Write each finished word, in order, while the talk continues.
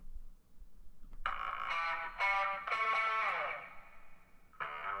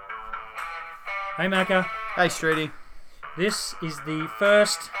Hey Macca, Hey, Streety. this is the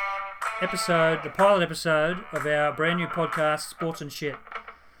first episode, the pilot episode of our brand new podcast, Sports and Shit.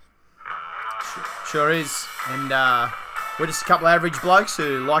 Sure is. And we're just a couple of average blokes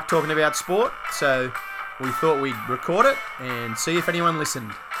who like talking about sport, so we thought we'd record it and see if anyone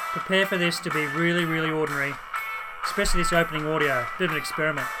listened. Prepare for this to be really, really ordinary, especially this opening audio. Bit of an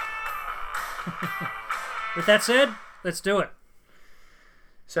experiment. With that said, let's do it.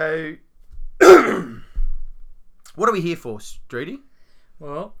 So, what are we here for, Streety?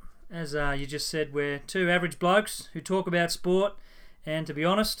 Well, as you just said, we're two average blokes who talk about sport, and to be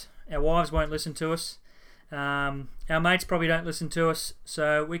honest, our wives won't listen to us. Our mates probably don't listen to us,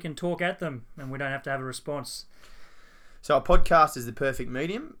 so we can talk at them and we don't have to have a response. So, our podcast is the perfect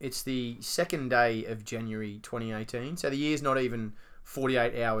medium. It's the second day of January 2018, so the year's not even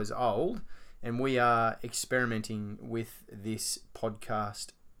 48 hours old, and we are experimenting with this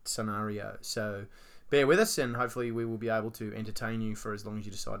podcast scenario. So, bear with us, and hopefully we will be able to entertain you for as long as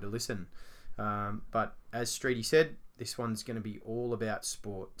you decide to listen. But as Streety said, this one's going to be all about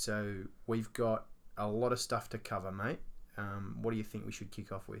sport. So we've got a lot of stuff to cover, mate. What do you think we should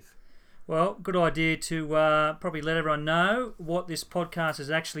kick off with? Well, good idea to probably let everyone know what this podcast is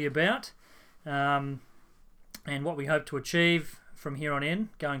actually about, and what we hope to achieve from here on in,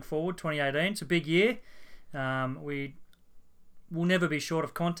 going forward, 2018. It's a big year. We will never be short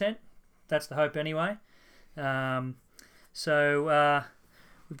of content. That's the hope anyway. So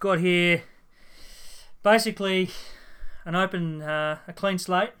we've got here basically an open, a clean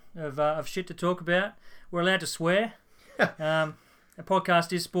slate of shit to talk about. We're allowed to swear. A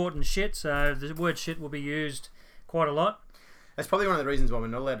podcast is sport and shit, so the word shit will be used quite a lot. That's probably one of the reasons why we're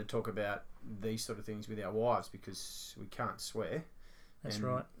not allowed to talk about these sort of things with our wives, because we can't swear. That's and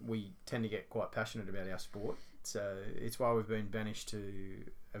right. We tend to get quite passionate about our sport. So it's why we've been banished to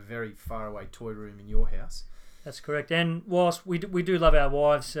a very faraway toy room in your house. That's correct. And whilst we do love our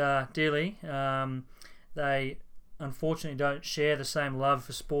wives dearly, they unfortunately don't share the same love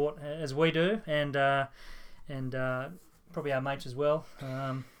for sport as we do, and probably our mates as well.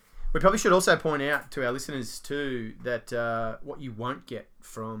 We probably should also point out to our listeners too that what you won't get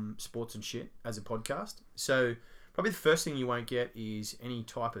from Sports and Shit as a podcast. So probably the first thing you won't get is any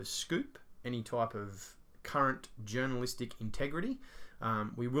type of scoop, any type of current journalistic integrity.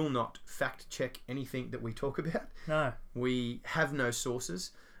 We will not fact check anything that we talk about. No. We have no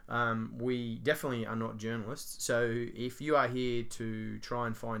sources. We definitely are not journalists. So if you are here to try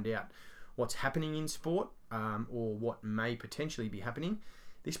and find out what's happening in sport, or what may potentially be happening,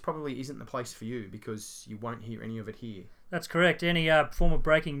 this probably isn't the place for you, because you won't hear any of it here. That's correct. Any form of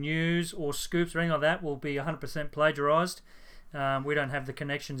breaking news or scoops or anything like that will be 100% plagiarised. We don't have the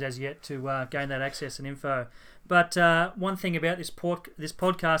connections as yet to gain that access and info. But one thing about this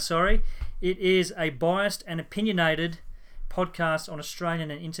podcast, it is a biased and opinionated podcast on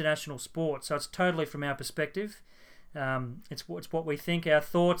Australian and international sport. So it's totally from our perspective. It's what we think, our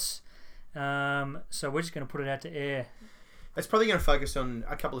thoughts. So we're just going to put it out to air. It's probably going to focus on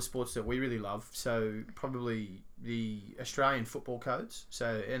a couple of sports that we really love. So probably the Australian football codes,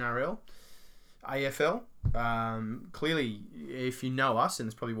 so NRL, AFL. Clearly, if you know us, and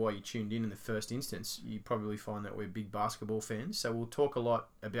that's probably why you tuned in the first instance, you probably find that we're big basketball fans. So we'll talk a lot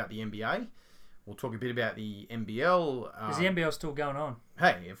about the NBA. We'll talk a bit about the NBL. Is the NBL still going on?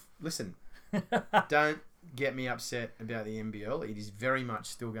 Hey, listen, don't get me upset about the NBL. It is very much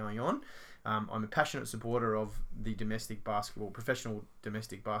still going on. I'm a passionate supporter of the professional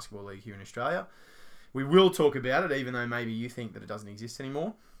domestic basketball league here in Australia. We will talk about it, even though maybe you think that it doesn't exist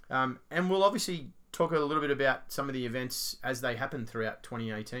anymore. And we'll obviously talk a little bit about some of the events as they happen throughout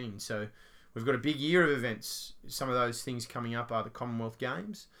 2018. So we've got a big year of events. Some of those things coming up are the Commonwealth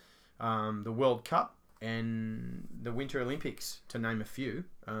Games, the World Cup, and the Winter Olympics, to name a few.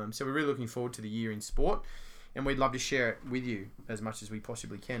 So we're really looking forward to the year in sport, and we'd love to share it with you as much as we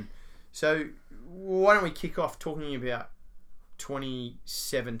possibly can. So why don't we kick off talking about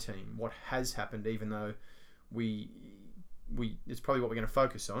 2017, what has happened, even though it's probably what we're going to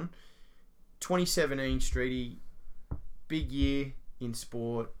focus on. 2017, Streety, big year in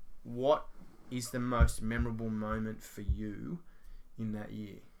sport. What is the most memorable moment for you in that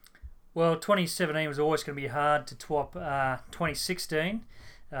year? Well, 2017 was always going to be hard to top 2016.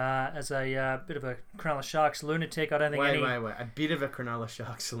 As a bit of a Cronulla Sharks lunatic, I don't think Wait. A bit of a Cronulla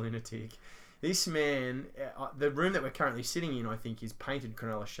Sharks lunatic. This man, the room that we're currently sitting in, I think, is painted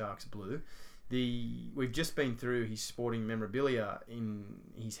Cronulla Sharks blue. We've just been through his sporting memorabilia in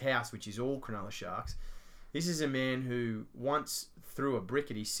his house, which is all Cronulla Sharks. This is a man who once threw a brick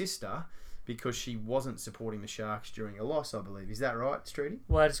at his sister because she wasn't supporting the Sharks during a loss, I believe. Is that right, Streety?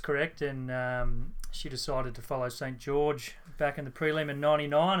 Well, that is correct, and she decided to follow St George back in the prelim in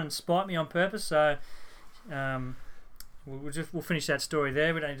 '99 and spite me on purpose. So we'll finish that story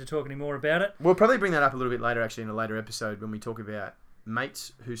there. We don't need to talk any more about it. We'll probably bring that up a little bit later, actually, in a later episode when we talk about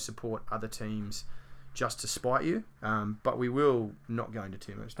mates who support other teams just to spite you. But we will not go into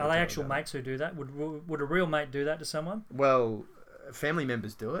too much detail. Are they actual mates who do that? Would a real mate do that to someone? Well, family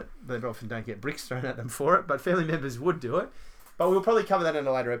members do it. They often don't get bricks thrown at them for it, but family members would do it. But we'll probably cover that in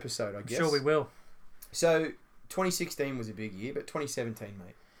a later episode, I guess. Sure, we will. So, 2016 was a big year, but 2017,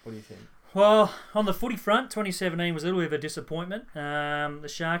 mate, what do you think? Well, on the footy front, 2017 was a little bit of a disappointment. The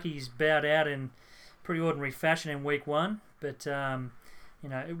Sharkies bowed out in pretty ordinary fashion in week one, but the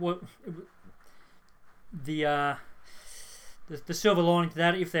silver lining to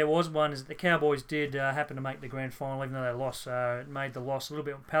that, if there was one, is that the Cowboys did happen to make the grand final, even though they lost. So it made the loss a little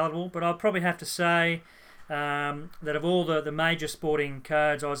bit palatable. But I'll probably have to say that of all the major sporting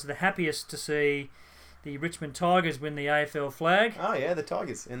codes, I was the happiest to see the Richmond Tigers win the AFL flag. Oh, yeah, the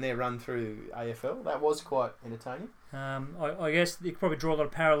Tigers and their run through AFL. That was quite entertaining. I guess you could probably draw a lot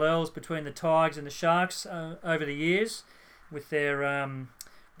of parallels between the Tigers and the Sharks over the years with their,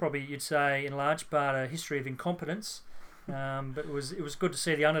 probably you'd say in large part, a history of incompetence. But it was good to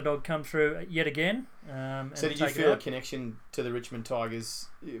see the underdog come through yet again. So did you feel a connection to the Richmond Tigers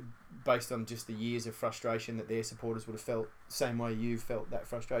based on just the years of frustration that their supporters would have felt, the same way you felt that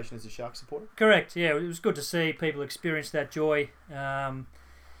frustration as a Shark supporter? Correct, yeah. It was good to see people experience that joy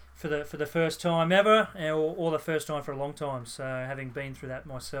for the first time ever, or the first time for a long time. So having been through that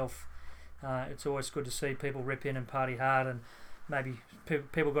myself, it's always good to see people rip in and party hard, and maybe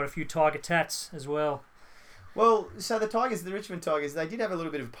people got a few Tiger tats as well. Well, so the Richmond Tigers, they did have a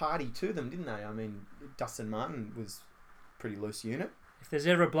little bit of party to them, didn't they? I mean, Dustin Martin was a pretty loose unit. If there's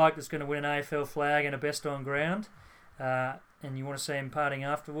ever a bloke that's going to win an AFL flag and a best on ground, and you want to see him partying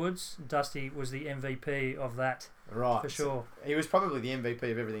afterwards, Dusty was the MVP of that. Right. For sure. So he was probably the MVP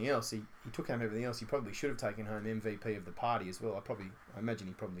of everything else. He took home everything else. He probably should have taken home MVP of the party as well. I imagine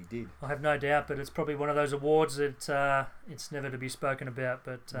he probably did. I have no doubt, but it's probably one of those awards that it's never to be spoken about.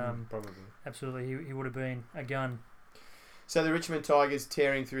 But probably. Absolutely, he would have been a gun. So the Richmond Tigers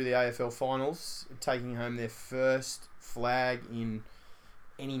tearing through the AFL finals, taking home their first flag in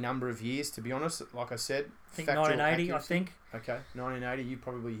any number of years, to be honest. Like I said, I think 1980, accuracy. I think. Okay, 1980. You're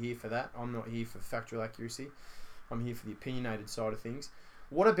probably here for that. I'm not here for factual accuracy. I'm here for the opinionated side of things.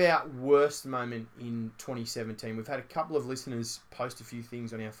 What about worst moment in 2017? We've had a couple of listeners post a few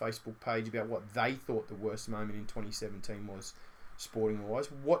things on our Facebook page about what they thought the worst moment in 2017 was,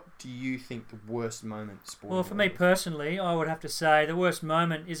 sporting-wise. What do you think the worst moment sporting-wise? Well, for me personally, I would have to say the worst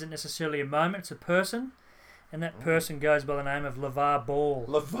moment isn't necessarily a moment, it's a person. And that person goes by the name of LeVar Ball.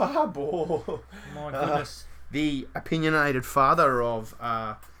 LeVar Ball. My goodness. The opinionated father of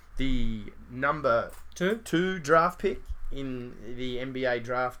the number two draft pick in the NBA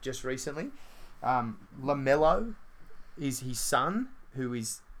draft just recently. LaMelo is his son, who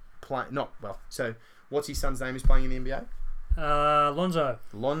is playing. So what's his son's name? Is playing in the NBA? Lonzo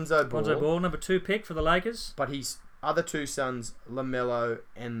Ball. Lonzo Ball, number 2 pick for the Lakers. But his other two sons, LaMelo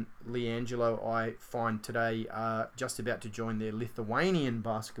and LiAngelo, I find today are just about to join their Lithuanian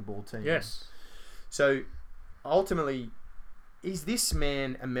basketball team. Yes. So ultimately, is this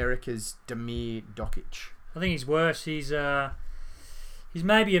man America's Damir Dokic? I think he's worse. He's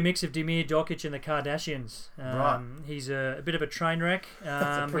maybe a mix of Damir Dokic and the Kardashians. Right. He's a bit of a train wreck.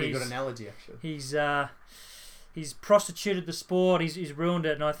 That's a pretty good analogy, actually. He's prostituted the sport. He's ruined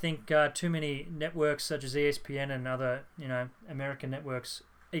it, and I think too many networks such as ESPN and other American networks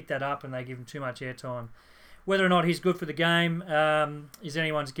eat that up, and they give him too much airtime. Whether or not he's good for the game is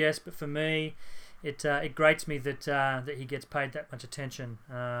anyone's guess, but for me, it grates me that he gets paid that much attention.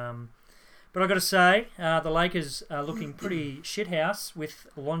 But I've got to say, the Lakers are looking pretty shithouse with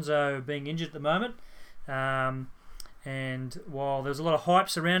Lonzo being injured at the moment. And while there's a lot of hype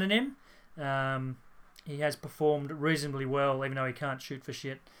surrounding him, he has performed reasonably well, even though he can't shoot for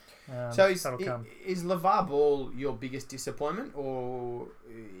shit. So is LeVar Ball your biggest disappointment, or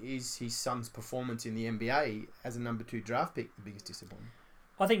is his son's performance in the NBA as a number 2 draft pick the biggest disappointment?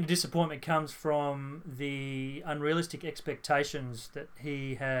 I think the disappointment comes from the unrealistic expectations that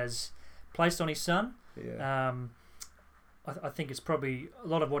he has placed on his son. Yeah. I think it's probably a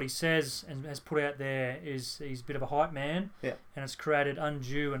lot of what he says and has put out there is he's a bit of a hype man. Yeah. And it's created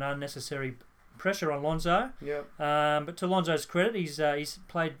undue and unnecessary pressure on Lonzo. Yeah. But to Lonzo's credit, he's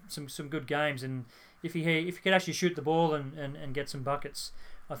played some good games, and if he could actually shoot the ball and get some buckets,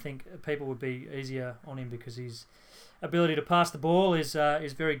 I think people would be easier on him because he's ability to pass the ball is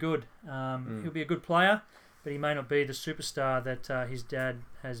very good. He'll be a good player, but he may not be the superstar that his dad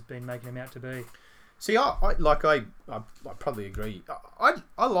has been making him out to be. See, I probably agree.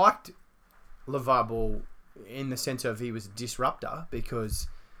 I liked LeVar Ball in the sense of he was a disruptor because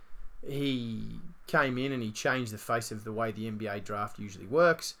he came in and he changed the face of the way the NBA draft usually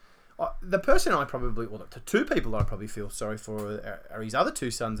works. The person the two people I probably feel sorry for are his other two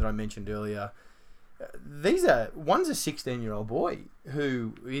sons that I mentioned earlier. One's a 16-year-old boy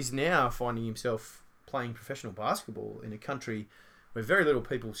who is now finding himself playing professional basketball in a country where very little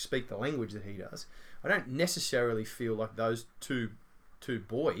people speak the language that he does. I don't necessarily feel like those two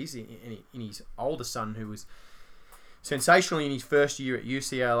boys in his older son, who was sensational in his first year at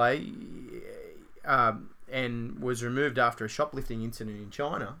UCLA and was removed after a shoplifting incident in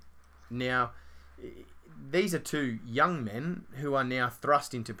China. Now, these are two young men who are now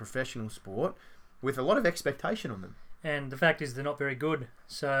thrust into professional sport with a lot of expectation on them. And the fact is they're not very good.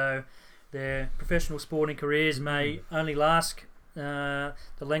 So their professional sporting careers may only last the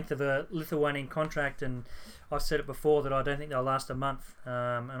length of a Lithuanian contract, and I've said it before that I don't think they'll last a month.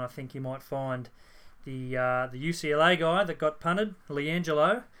 And I think you might find the UCLA guy that got punted,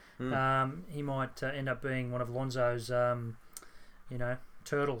 Liangelo, he might end up being one of Lonzo's,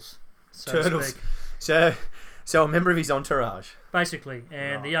 turtles. So Turtles. So a member of his entourage. Basically.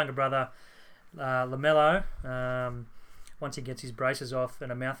 And the younger brother, LaMelo, once he gets his braces off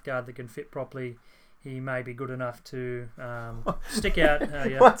and a mouthguard that can fit properly, he may be good enough to stick out.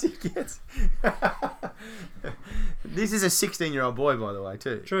 Once he gets... This is a 16-year-old boy, by the way,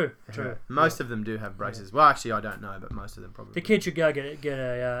 too. True. Most of them do have braces. Yeah. Well, actually, I don't know, but most of them probably. The kid should go get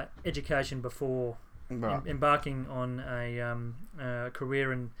a education before embarking on a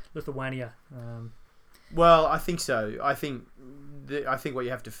career in Lithuania. Well, I think so. I think what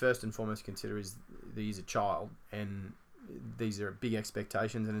you have to first and foremost consider is that he's a child, and these are big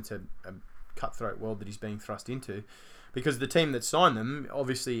expectations, and it's a cutthroat world that he's being thrust into, because the team that signed them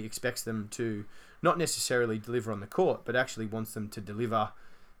obviously expects them to not necessarily deliver on the court, but actually wants them to deliver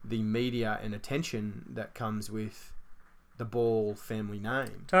the media and attention that comes with the Ball family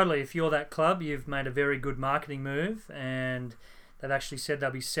name. Totally. If you're that club, you've made a very good marketing move, and they've actually said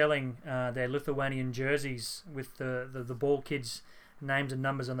they'll be selling their Lithuanian jerseys with the Ball kids' names and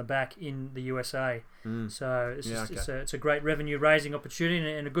numbers on the back in the USA. So it's a great revenue raising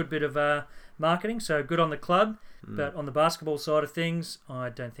opportunity and a good bit of marketing. So good on the club, but on the basketball side of things, I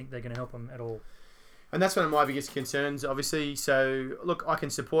don't think they're going to help them at all. And that's one of my biggest concerns, obviously. So, look, I can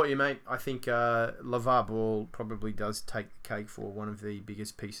support you, mate. I think LeVar Ball probably does take the cake for one of the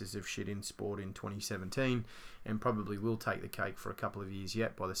biggest pieces of shit in sport in 2017, and probably will take the cake for a couple of years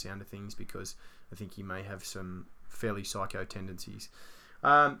yet, by the sound of things, because I think he may have some fairly psycho tendencies.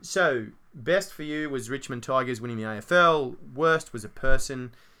 So, best for you was Richmond Tigers winning the AFL. Worst was a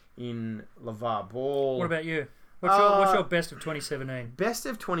person in LeVar Ball. What about you? What's your best of 2017? Best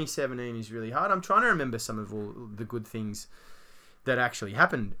of 2017 is really hard. I'm trying to remember some of all the good things that actually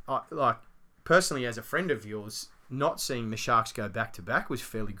happened. Like, personally, as a friend of yours, not seeing the Sharks go back-to-back was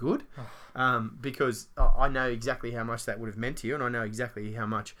fairly good, because I know exactly how much that would have meant to you, and I know exactly how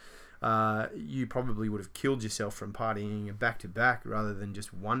much you probably would have killed yourself from partying a back-to-back rather than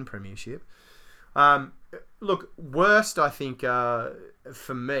just one premiership. Look, worst, I think,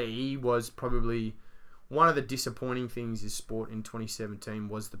 for me, was probably... One of the disappointing things in sport in 2017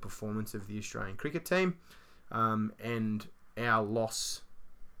 was the performance of the Australian cricket team, and our loss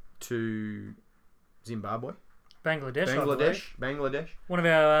to Zimbabwe. Bangladesh. One of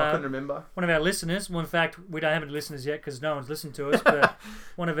our I couldn't remember. One of our listeners. Well, in fact, we don't have any listeners yet because no one's listened to us. But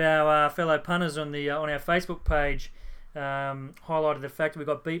one of our fellow punters on our Facebook page highlighted the fact that we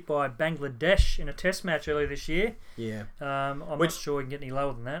got beat by Bangladesh in a test match earlier this year. Yeah. I'm not sure we can get any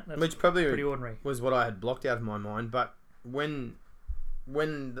lower than that. That's which probably pretty ordinary. Was what I had blocked out of my mind. But when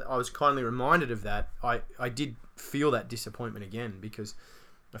I was kindly reminded of that, I did feel that disappointment again, because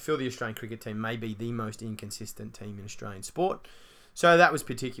I feel the Australian cricket team may be the most inconsistent team in Australian sport. So that was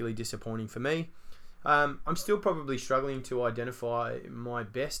particularly disappointing for me. I'm still probably struggling to identify my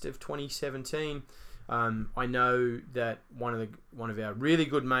best of 2017. I know that one of our really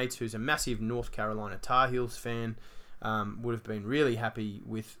good mates, who's a massive North Carolina Tar Heels fan, would have been really happy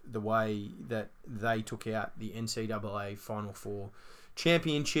with the way that they took out the NCAA Final Four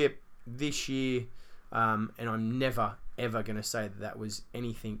championship this year. And I'm never, ever going to say that was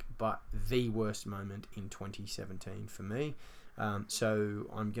anything but the worst moment in 2017 for me. So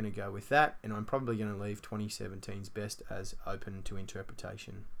I'm going to go with that, and I'm probably going to leave 2017's best as open to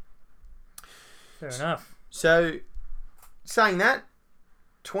interpretation. Fair enough. So, saying that,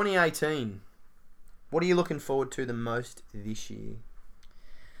 2018, What are you looking forward to the most this year?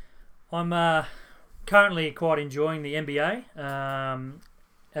 I'm currently quite enjoying the NBA.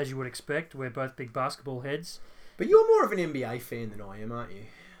 As you would expect, we're both big basketball heads. But you're more of an NBA fan than I am, aren't you?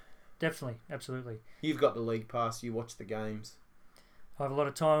 Definitely, absolutely. You've got the league pass. You watch the games. I have a lot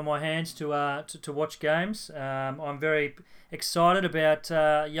of time on my hands to watch games. I'm very excited about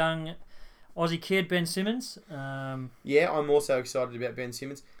young Aussie kid Ben Simmons. Yeah, I'm also excited about Ben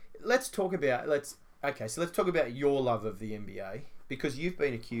Simmons. Let's talk about your love of the NBA, because you've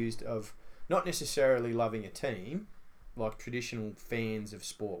been accused of not necessarily loving a team like traditional fans of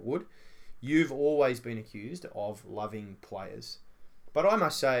sport would. You've always been accused of loving players, but I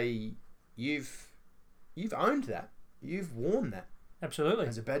must say you've owned that. You've worn that Absolutely.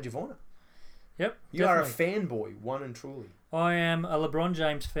 as a badge of honour. Yep. You are a fanboy, one and truly. I am a LeBron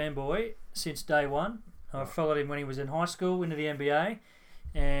James fanboy since day one. I followed him when he was in high school into the NBA,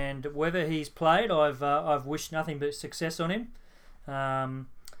 and whether he's played, I've wished nothing but success on him.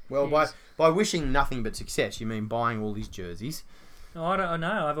 Well, by wishing nothing but success, you mean buying all these jerseys? I don't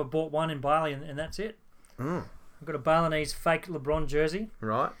know. I've bought one in Bali, and that's it. Mm. I've got a Balinese fake LeBron jersey.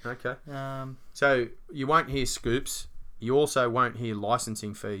 Right. Okay. Um, So you won't hear scoops. You also won't hear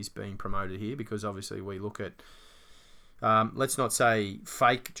licensing fees being promoted here, because obviously we look at, let's not say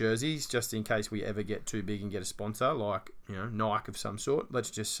fake jerseys, just in case we ever get too big and get a sponsor like Nike of some sort.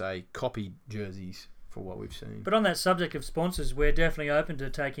 Let's just say copied jerseys for what we've seen. But on that subject of sponsors, we're definitely open to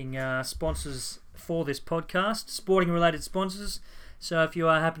taking sponsors for this podcast, sporting-related sponsors. So if you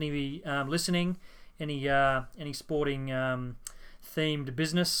are happening to be listening, any sporting themed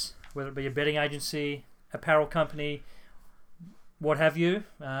business, whether it be a betting agency, apparel company, what have you,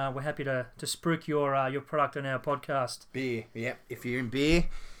 we're happy to spruik your product on our podcast. Beer, yeah. If you're in beer,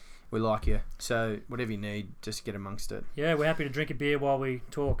 we like you. So whatever you need, just get amongst it. Yeah, we're happy to drink a beer while we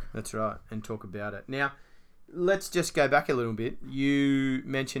talk. That's right, and talk about it. Now, let's just go back a little bit. You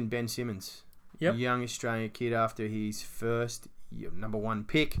mentioned Ben Simmons. Yep. Young Australian kid after his first number one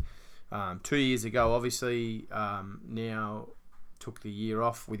pick 2 years ago, obviously. Now took the year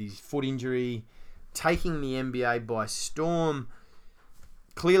off with his foot injury, taking the NBA by storm.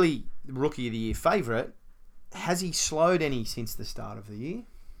 Clearly, Rookie of the Year favourite. Has he slowed any since the start of the year?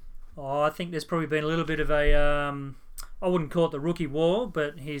 Oh, I think there's probably been a little bit of a, I wouldn't call it the rookie wall,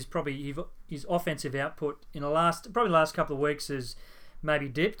 but his offensive output in the last couple of weeks has maybe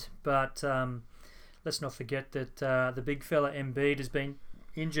dipped. But let's not forget that the big fella Embiid has been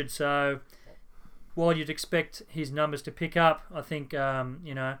injured. So while you'd expect his numbers to pick up, I think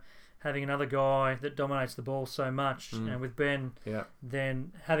having another guy that dominates the ball so much, and with Ben,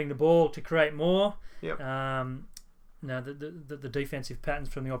 then having the ball to create more. Yep. The defensive patterns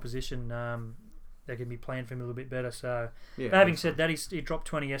from the opposition, they can be playing for him a little bit better. So, Yeah, but having said that, he dropped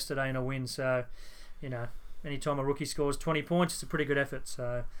 20 yesterday in a win. So, anytime a rookie scores 20 points, it's a pretty good effort.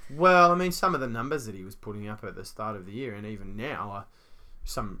 So, well, I mean, some of the numbers that he was putting up at the start of the year, and even now, are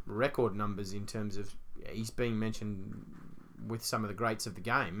some record numbers in terms of he's being mentioned with some of the greats of the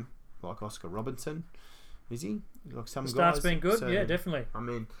game, like Oscar Robertson. Is he? Like some the start's guys. been good. So, Yeah, definitely. I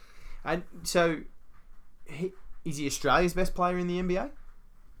mean, and so is he Australia's best player in the NBA?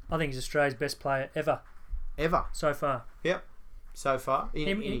 I think he's Australia's best player ever so far. Yep. So far.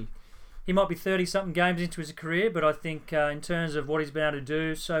 He might be 30-something games into his career, but I think in terms of what he's been able to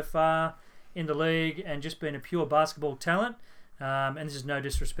do so far in the league and just being a pure basketball talent, and this is no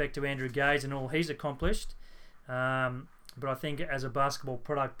disrespect to Andrew Gaze and all he's accomplished, but I think as a basketball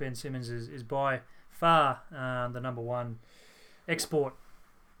product, Ben Simmons is by far the number one export.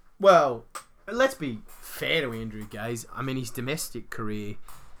 Well, let's be fair to Andrew Gaze. I mean, his domestic career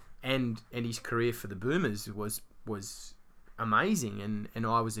and his career for the Boomers was amazing, and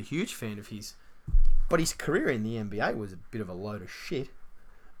I was a huge fan of his. But his career in the NBA was a bit of a load of shit.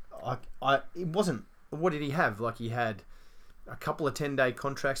 It wasn't. What did he have? Like, he had a couple of 10-day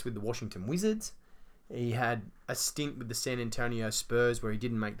contracts with the Washington Wizards. He had a stint with the San Antonio Spurs where he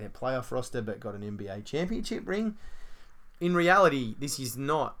didn't make their playoff roster but got an NBA championship ring. In reality, this is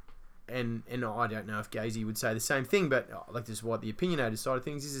not, and I don't know if Gazy would say the same thing, but like this is what the opinionated side of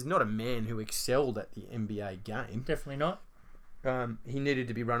things, this is not a man who excelled at the NBA game. Definitely not. He needed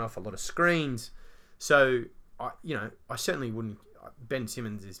to be run off a lot of screens. So, I certainly wouldn't. Ben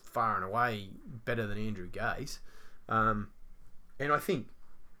Simmons is far and away better than Andrew Gaze. And I think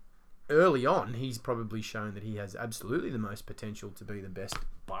early on, he's probably shown that he has absolutely the most potential to be the best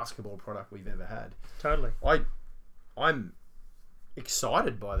basketball product we've ever had. Totally. I'm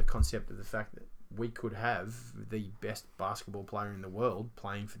excited by the concept of the fact that we could have the best basketball player in the world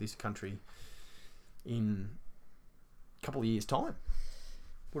playing for this country in a couple of years' time.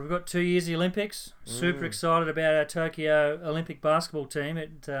 Well, we've got 2 years of the Olympics. Super excited about our Tokyo Olympic basketball team.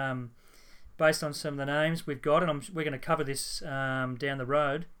 Based on some of the names we've got, and we're going to cover this down the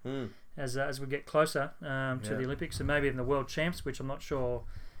road as we get closer to the Olympics and maybe even the World Champs, which I'm not sure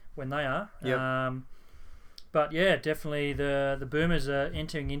when they are. Yep. But yeah, definitely the Boomers are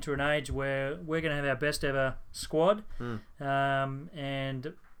entering into an age where we're going to have our best ever squad,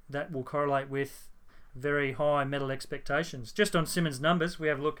 and that will correlate with very high medal expectations. Just on Simmons' numbers, we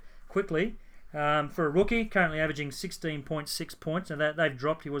have a look quickly. For a rookie, currently averaging 16.6 points. Now that they've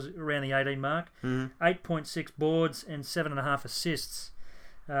dropped, he was around the 18 mark. 8.6 boards and 7.5 assists.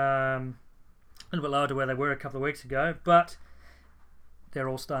 A little bit lower to where they were a couple of weeks ago, but they're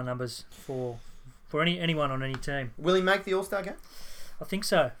all-star numbers for anyone on any team. Will he make the All-Star game? I think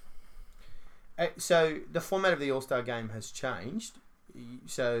so. So the format of the All-Star game has changed.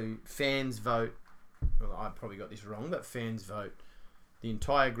 So fans vote. Well, I probably got this wrong, but fans vote the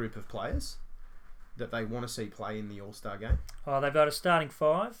entire group of players that they want to see play in the All-Star game. Oh, they vote a starting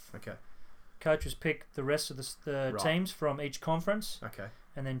 5. Okay. Coaches pick the rest of the teams from each conference. Okay.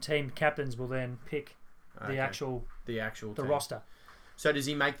 And then team captains will then pick the actual team. Roster. So does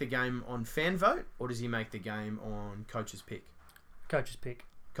he make the game on fan vote, or does he make the game on coach's pick? Coach's pick.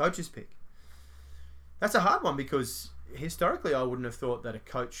 Coach's pick. That's a hard one because historically I wouldn't have thought that a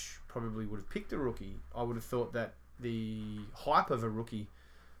coach probably would have picked a rookie. I would have thought that the hype of a rookie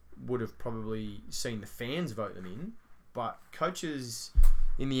would have probably seen the fans vote them in, but coaches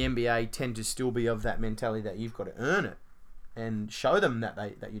in the NBA tend to still be of that mentality that you've got to earn it and show them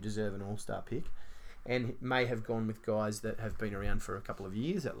that you deserve an All-Star pick, and may have gone with guys that have been around for a couple of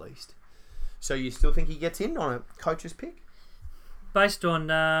years at least. So you still think he gets in on a coach's pick? Based on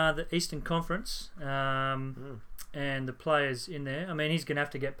the Eastern Conference and the players in there, I mean, he's going to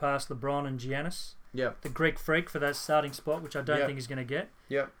have to get past LeBron and Giannis. Yep. The Greek Freak for that starting spot, which I don't think he's going to get.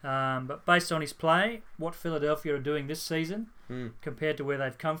 Yep. But based on his play, what Philadelphia are doing this season compared to where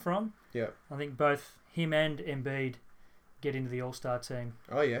they've come from, I think both him and Embiid get into the All-Star team.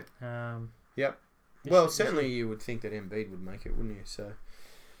 Oh, yeah. Yep. Well, certainly you would think that Embiid would make it, wouldn't you? So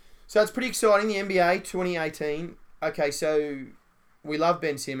it's pretty exciting, the NBA 2018. Okay, so we love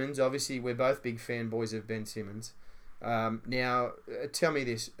Ben Simmons. Obviously, we're both big fanboys of Ben Simmons. Now, tell me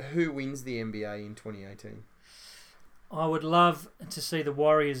this. Who wins the NBA in 2018? I would love to see the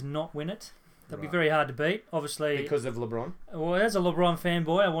Warriors not win it. That'd be very hard to beat, obviously. Because of LeBron? Well, as a LeBron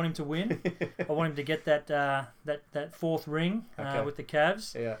fanboy, I want him to win. I want him to get that fourth ring with the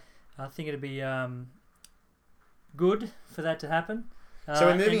Cavs. Yeah. I think it'd be good for that to happen. So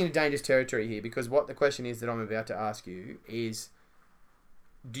we're moving into dangerous territory here, because what the question is that I'm about to ask you is,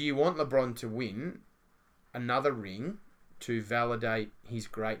 do you want LeBron to win another ring to validate his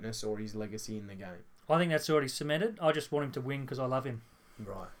greatness or his legacy in the game? I think that's already cemented. I just want him to win because I love him.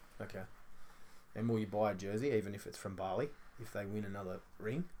 Right, okay. And will you buy a jersey, even if it's from Bali, if they win another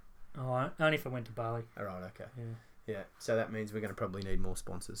ring? Oh, only if I went to Bali. All right, okay. Yeah. So that means we're going to probably need more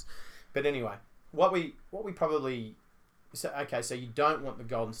sponsors. But anyway, what we probably... So you don't want the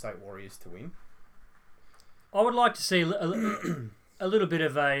Golden State Warriors to win? I would like to see a little bit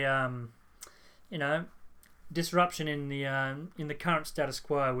of a, disruption in the current status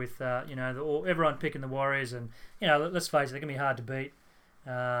quo with everyone picking the Warriors, and let's face it, they're gonna be hard to beat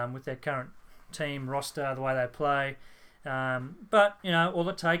with their current team roster, the way they play. But all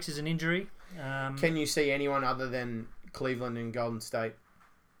it takes is an injury. Can you see anyone other than Cleveland and Golden State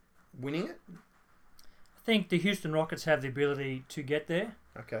winning it? I think the Houston Rockets have the ability to get there.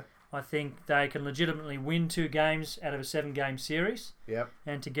 Okay. I think they can legitimately win 2 games out of a 7-game series. Yep.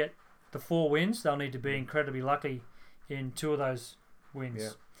 And to get the 4 wins, they'll need to be incredibly lucky in 2 of those wins.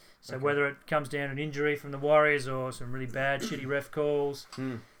 Yep. So whether it comes down to an injury from the Warriors or some really bad, shitty ref calls,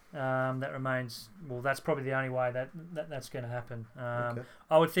 that remains... Well, that's probably the only way that's going to happen.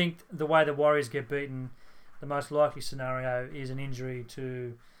 I would think the way the Warriors get beaten, the most likely scenario is an injury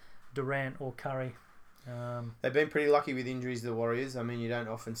to Durant or Curry. They've been pretty lucky with injuries to the Warriors. I mean, you don't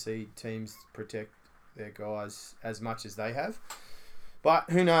often see teams protect their guys as much as they have.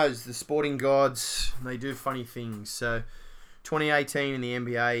 But who knows? The sporting gods, they do funny things. So 2018 in the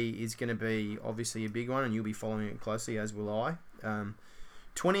NBA is going to be obviously a big one, and you'll be following it closely, as will I.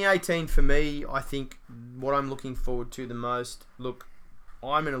 2018 for me, I think what I'm looking forward to the most, look,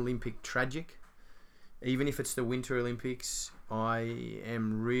 I'm an Olympic tragic. Even if it's the Winter Olympics, I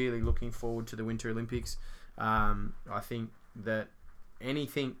am really looking forward to the Winter Olympics. I think that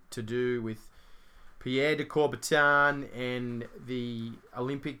anything to do with Pierre de Coubertin and the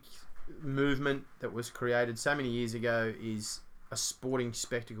Olympic movement that was created so many years ago is a sporting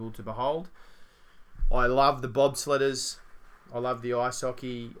spectacle to behold. I love the bobsledders. I love the ice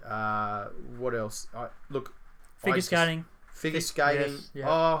hockey. What else? Figure skating. Figure skating. Yes, yeah.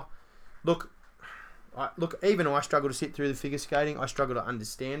 Oh, look. Even I struggle to sit through the figure skating. I struggle to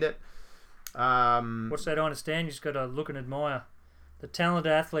understand it. What's that? I understand. You just got to look and admire the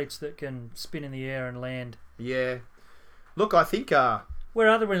talented athletes that can spin in the air and land. Yeah. Look, I think Where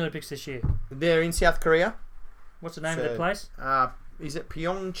are the Winter Olympics this year? they're in South Korea. What's the name of the place? Is it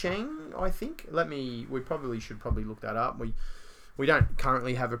Pyeongchang? I think. We probably should look that up. We don't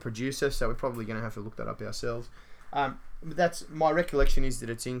currently have a producer, so we're probably going to have to look that up ourselves. That's my recollection is that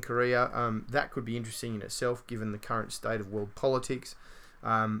it's in Korea. That could be interesting in itself, given the current state of world politics.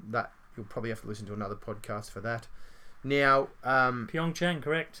 That you'll probably have to listen to another podcast for that. Now, Pyeongchang,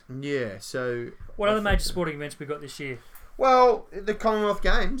 correct. Yeah. So, what other major sporting events we got this year? Well, the Commonwealth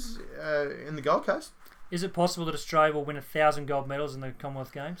Games in the Gold Coast. Is it possible that Australia will win 1,000 gold medals in the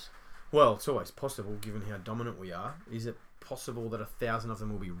Commonwealth Games? Well, it's always possible, given how dominant we are. Is it possible that 1,000 of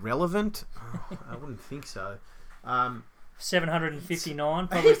them will be relevant? I wouldn't think so. 759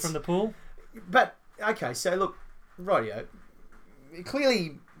 probably from the pool. But okay, so look, rightio.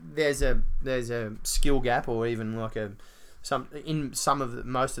 Clearly, there's a skill gap, or even like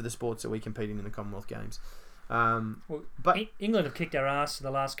most of the sports that we compete in the Commonwealth Games. But England have kicked our ass in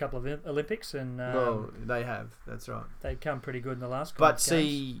the last couple of Olympics, and well, they have. That's right. They've come pretty good in the last.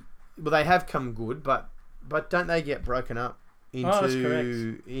 Games. They have come good, but don't they get broken up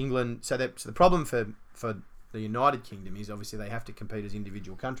into England? So the problem for the United Kingdom is obviously they have to compete as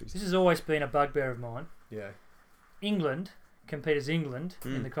individual countries. This has always been a bugbear of mine. Yeah. England compete as England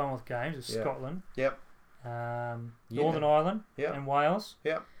in the Commonwealth Games of Scotland. Yep. Northern Ireland and Wales.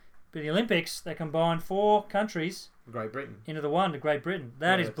 Yep. But the Olympics, they combine 4 countries. Great Britain. Into the one, to Great Britain.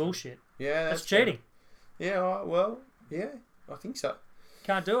 That is bullshit. Yeah, that's cheating. Yeah, well, yeah, I think so.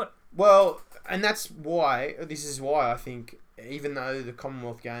 Can't do it. Well, and this is why I think, even though the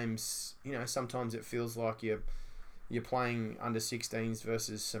Commonwealth Games, sometimes it feels like you're playing under 16s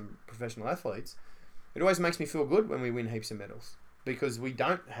versus some professional athletes, it always makes me feel good when we win heaps of medals, because we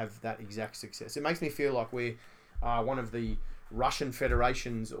don't have that exact success. It makes me feel like we're one of the Russian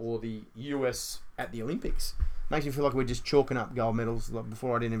federations or the US at the Olympics. It makes me feel like we're just chalking up gold medals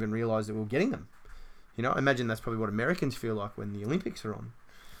before I didn't even realise that we were getting them. I imagine that's probably what Americans feel like when the Olympics are on.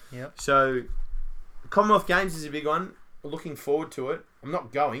 Yep. So, the Commonwealth Games is a big one. Looking forward to it. I'm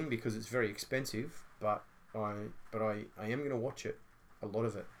not going because it's very expensive, but I am going to watch it, a lot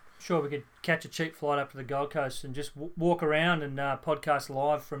of it. Sure, we could catch a cheap flight up to the Gold Coast and just walk around and podcast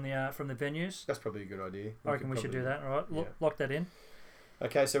live from the venues. That's probably a good idea. I reckon we should do that. All right, Yeah. Lock that in.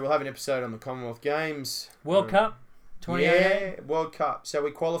 Okay, so we'll have an episode on the Commonwealth Games. World Cup, 2018. Yeah, World Cup. So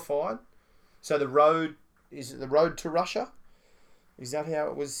we qualified. So the road to Russia? Is that how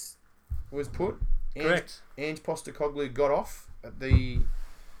it was put? Correct. Ange Postecoglou got off at the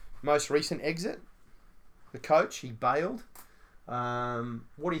most recent exit. The coach, he bailed.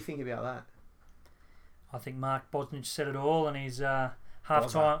 What do you think about that? I think Mark Bosnich said it all in his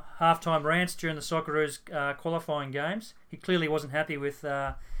halftime rants during the Socceroos qualifying games. He clearly wasn't happy with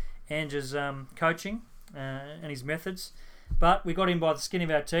Ange's coaching and his methods, but we got in by the skin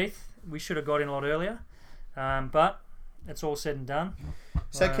of our teeth. We should have got in a lot earlier, but it's all said and done.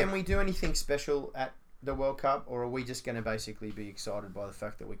 So can we do anything special at the World Cup, or are we just going to basically be excited by the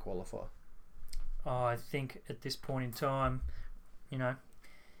fact that we qualify? I think at this point in time,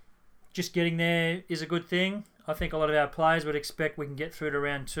 just getting there is a good thing. I think a lot of our players would expect we can get through to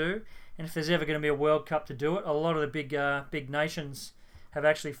round 2. And if there's ever going to be a World Cup to do it, a lot of the big nations have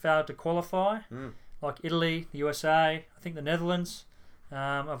actually failed to qualify, like Italy, the USA, I think the Netherlands.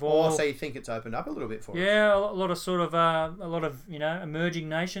 So you think it's opened up a little bit for us? Yeah, a lot of emerging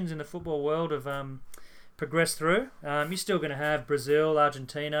nations in the football world have progressed through. You're still going to have Brazil,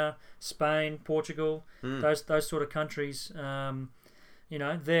 Argentina, Spain, Portugal, those sort of countries.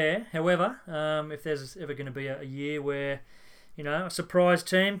 There. However, if there's ever going to be a year where a surprise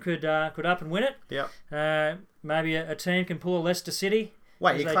team could up and win it, maybe a team can pull a Leicester City.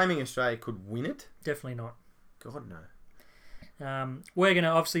 Wait, you're claiming Australia could win it? Definitely not. God, no. We're going to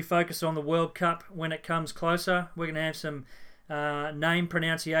obviously focus on the World Cup when it comes closer. We're going to have some name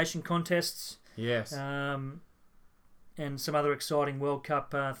pronunciation contests. Yes. And some other exciting World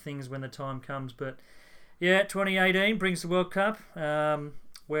Cup things when the time comes. But yeah, 2018 brings the World Cup.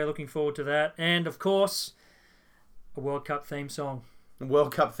 We're looking forward to that. And of course, a World Cup theme song.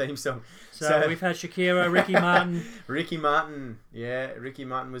 World Cup theme song. So we've had Shakira, Ricky Martin. Ricky Martin, yeah, Ricky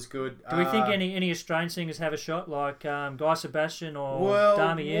Martin was good. Do we think any Australian singers have a shot, like Guy Sebastian or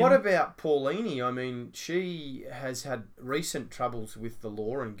Dami what about Paulini? I mean, she has had recent troubles with the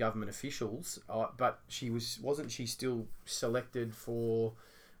law and government officials, but wasn't she still selected for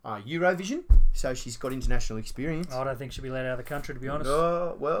Eurovision? So she's got international experience. I don't think she'll be let out of the country, to be honest.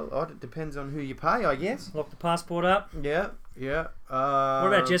 It depends on who you pay, I guess. Lock the passport up. Yeah. What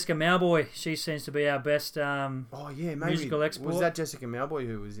about Jessica Mauboy? She seems to be our best maybe. musical export. Was that Jessica Mauboy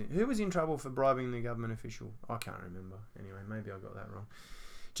who was in trouble for bribing the government official? I can't remember. Anyway, maybe I got that wrong.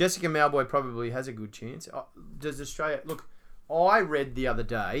 Jessica Mauboy probably has a good chance. Does Australia... Look, I read the other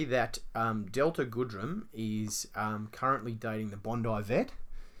day that Delta Goodrem is currently dating the Bondi vet.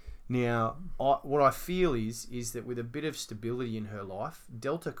 Now, what I feel is that with a bit of stability in her life,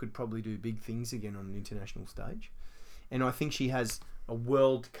 Delta could probably do big things again on an international stage. And I think she has a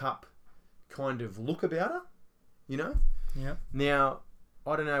World Cup kind of look about her, you know? Yeah. Now,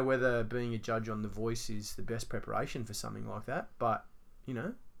 I don't know whether being a judge on The Voice is the best preparation for something like that, but, you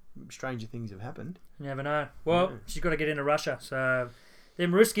know, stranger things have happened. You never know. Well, she's got to get into Russia, so...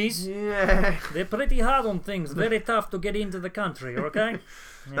 Them Ruskies, they're pretty hard on things. Very tough to get into the country, okay?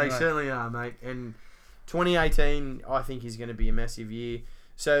 Anyway. They certainly are, mate. And 2018, I think, is going to be a massive year.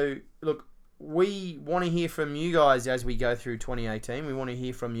 So, look, we want to hear from you guys as we go through 2018. We want to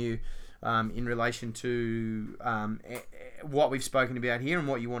hear from you in relation to what we've spoken about here and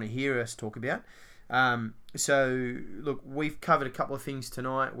what you want to hear us talk about. So, look, we've covered a couple of things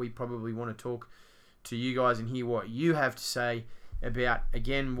tonight. We probably want to talk to you guys and hear what you have to say about,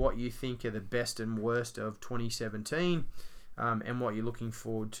 again, what you think are the best and worst of 2017 and what you're looking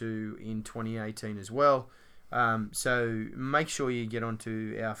forward to in 2018 as well. So make sure you get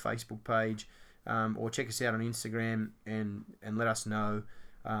onto our Facebook page or check us out on Instagram and let us know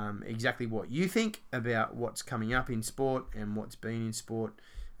exactly what you think about what's coming up in sport and what's been in sport,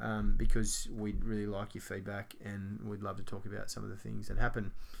 because we'd really like your feedback and we'd love to talk about some of the things that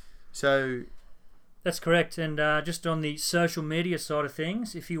happen. So... That's correct. And just on the social media side of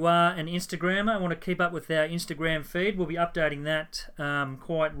things, if you are an Instagrammer and want to keep up with our Instagram feed, we'll be updating that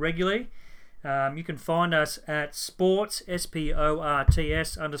quite regularly. You can find us at sports, SPORTS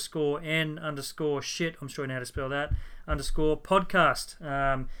 _N_shit, I'm sure you know how to spell that,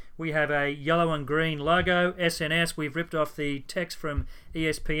 _podcast. We have a yellow and green logo, SNS. We've ripped off the text from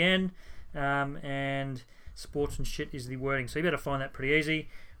ESPN, and sports and shit is the wording. So you better find that pretty easy.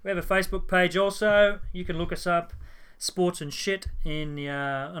 We have a Facebook page also. You can look us up, Sports and Shit, in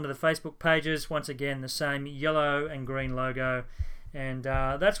under the Facebook pages. Once again, the same yellow and green logo. And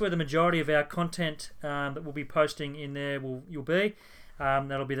that's where the majority of our content that we'll be posting in there you'll be.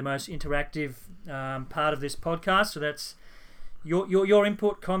 That'll be the most interactive part of this podcast. So that's your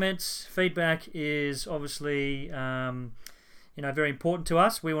input, comments, feedback is obviously very important to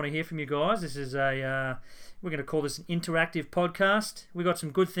us. We want to hear from you guys. This is we're going to call this an interactive podcast. We've got some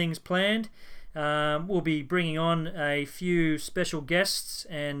good things planned. We'll be bringing on a few special guests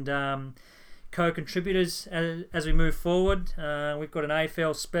and co-contributors as we move forward. We've got an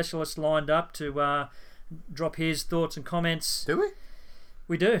AFL specialist lined up to drop his thoughts and comments. Do we?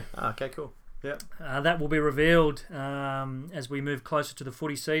 We do. Okay, cool. Yeah. That will be revealed as we move closer to the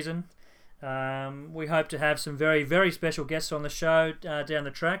footy season. We hope to have some very, very special guests on the show down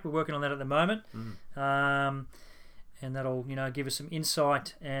the track. We're working on that at the moment. And that'll, give us some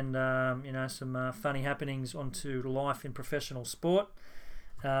insight and, some funny happenings onto life in professional sport.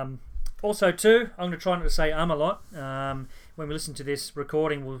 Also, too, I'm going to try not to say a lot. When we listen to this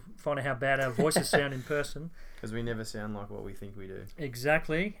recording, we'll find out how bad our voices sound in person. Because we never sound like what we think we do.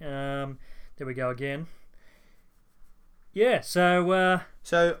 Exactly. There we go again. Yeah, so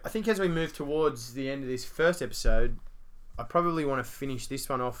I think as we move towards the end of this first episode, I probably want to finish this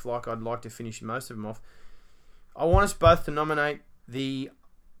one off like I'd like to finish most of them off. I want us both to nominate the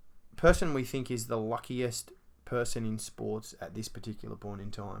person we think is the luckiest person in sports at this particular point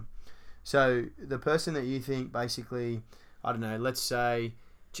in time. So the person that you think basically, I don't know, let's say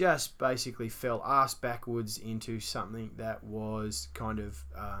just basically fell ass backwards into something that was kind of,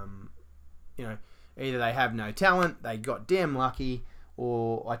 either they have no talent, they got damn lucky,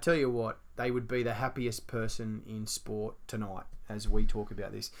 or I tell you what, they would be the happiest person in sport tonight as we talk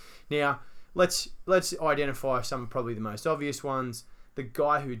about this. Now, let's identify some probably the most obvious ones. The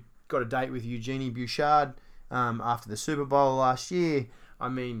guy who got a date with Eugenie Bouchard after the Super Bowl last year. I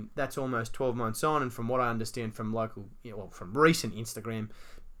mean, that's almost 12 months on, and from what I understand from from recent Instagram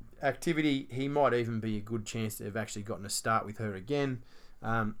activity, he might even be a good chance to have actually gotten a start with her again.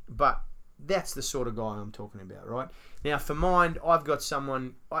 But That's the sort of guy I'm talking about, right? Now, for mine, I've got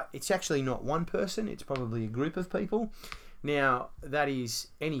someone. It's actually not one person. It's probably a group of people. Now, that is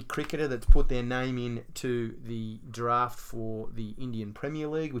any cricketer that's put their name in to the draft for the Indian Premier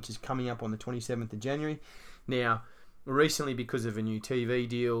League, which is coming up on the 27th of January. Now, recently, because of a new TV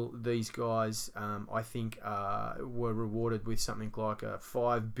deal, these guys, I think, were rewarded with something like a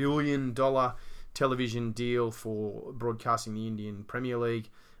 $5 billion television deal for broadcasting the Indian Premier League.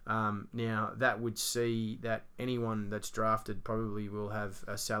 Now, that would see that anyone that's drafted probably will have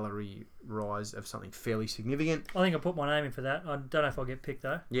a salary rise of something fairly significant. I think I'll put my name in for that. I don't know if I'll get picked,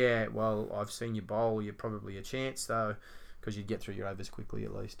 though. Yeah, well, I've seen you bowl. You're probably a chance, though, because you'd get through your overs quickly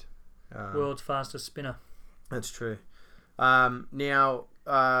at least. World's fastest spinner. That's true. Now,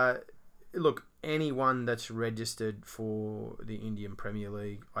 look, anyone that's registered for the Indian Premier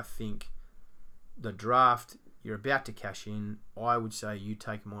League, I think the draft, you're about to cash in. I would say you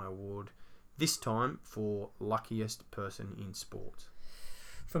take my award this time for luckiest person in sports.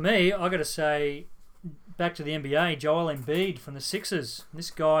 For me, I got to say, back to the NBA, Joel Embiid from the Sixers.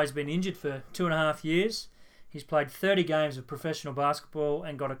 This guy's been injured for 2.5 years. He's played 30 games of professional basketball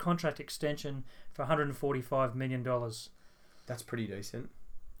and got a contract extension for $145 million. That's pretty decent.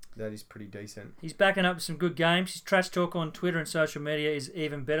 That is pretty decent. He's backing up with some good games. His trash talk on Twitter and social media is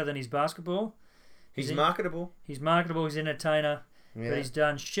even better than his basketball. He's marketable. He's marketable. He's an entertainer. Yeah. But he's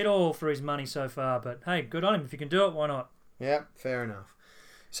done shit all for his money so far. But hey, good on him. If you can do it, why not? Yeah, fair enough.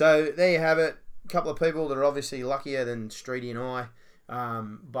 So there you have it. A couple of people that are obviously luckier than Streety and I,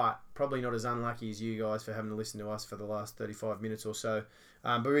 but probably not as unlucky as you guys for having to listen to us for the last 35 minutes or so.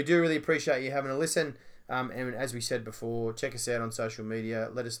 But we do really appreciate you having a listen. And as we said before, check us out on social media.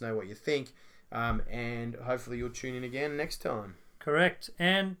 Let us know what you think. And hopefully you'll tune in again next time. Correct.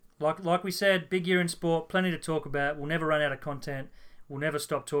 And like we said, big year in sport, plenty to talk about. We'll never run out of content. We'll never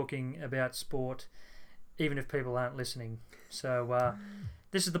stop talking about sport, even if people aren't listening. So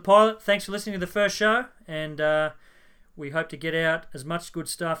this is the pilot. Thanks for listening to the first show. And we hope to get out as much good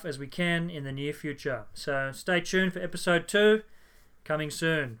stuff as we can in the near future. So stay tuned for episode 2, coming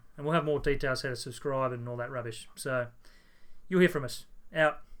soon. And we'll have more details how to subscribe and all that rubbish. So you'll hear from us.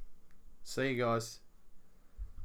 Out. See you guys.